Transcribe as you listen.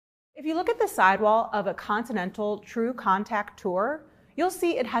If you look at the sidewall of a Continental True Contact Tour, you'll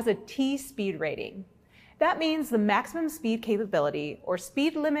see it has a T speed rating. That means the maximum speed capability, or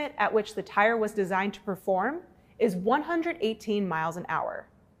speed limit at which the tire was designed to perform, is 118 miles an hour.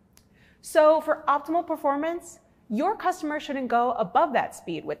 So for optimal performance, your customer shouldn't go above that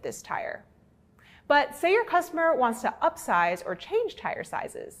speed with this tire. But say your customer wants to upsize or change tire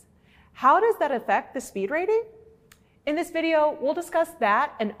sizes. How does that affect the speed rating? In this video, we'll discuss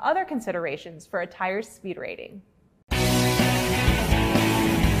that and other considerations for a tire's speed rating.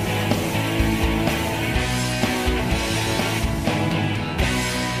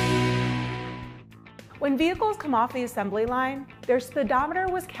 When vehicles come off the assembly line, their speedometer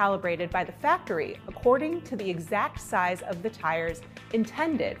was calibrated by the factory according to the exact size of the tires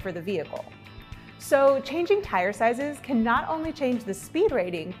intended for the vehicle. So changing tire sizes can not only change the speed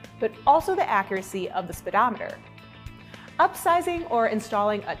rating, but also the accuracy of the speedometer. Upsizing or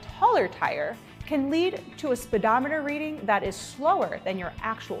installing a taller tire can lead to a speedometer reading that is slower than your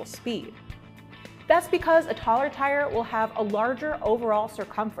actual speed. That's because a taller tire will have a larger overall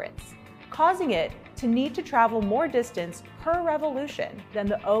circumference, causing it to need to travel more distance per revolution than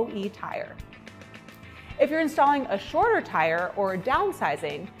the OE tire. If you're installing a shorter tire or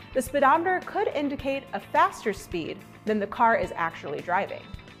downsizing, the speedometer could indicate a faster speed than the car is actually driving.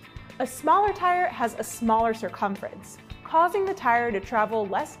 A smaller tire has a smaller circumference, causing the tire to travel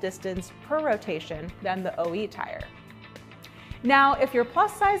less distance per rotation than the OE tire. Now, if you're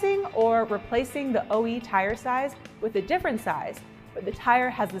plus sizing or replacing the OE tire size with a different size, but the tire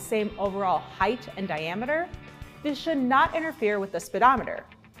has the same overall height and diameter, this should not interfere with the speedometer.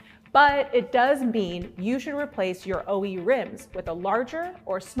 But it does mean you should replace your OE rims with a larger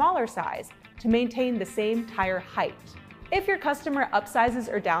or smaller size to maintain the same tire height. If your customer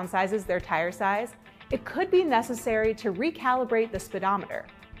upsizes or downsizes their tire size, it could be necessary to recalibrate the speedometer.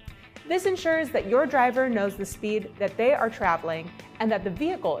 This ensures that your driver knows the speed that they are traveling and that the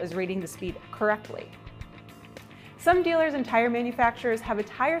vehicle is reading the speed correctly. Some dealers and tire manufacturers have a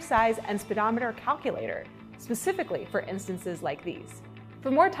tire size and speedometer calculator, specifically for instances like these.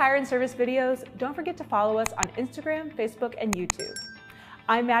 For more tire and service videos, don't forget to follow us on Instagram, Facebook, and YouTube.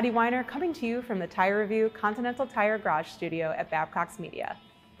 I'm Maddie Weiner, coming to you from the Tire Review Continental Tire Garage Studio at Babcock's Media.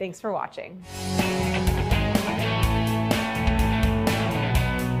 Thanks for watching.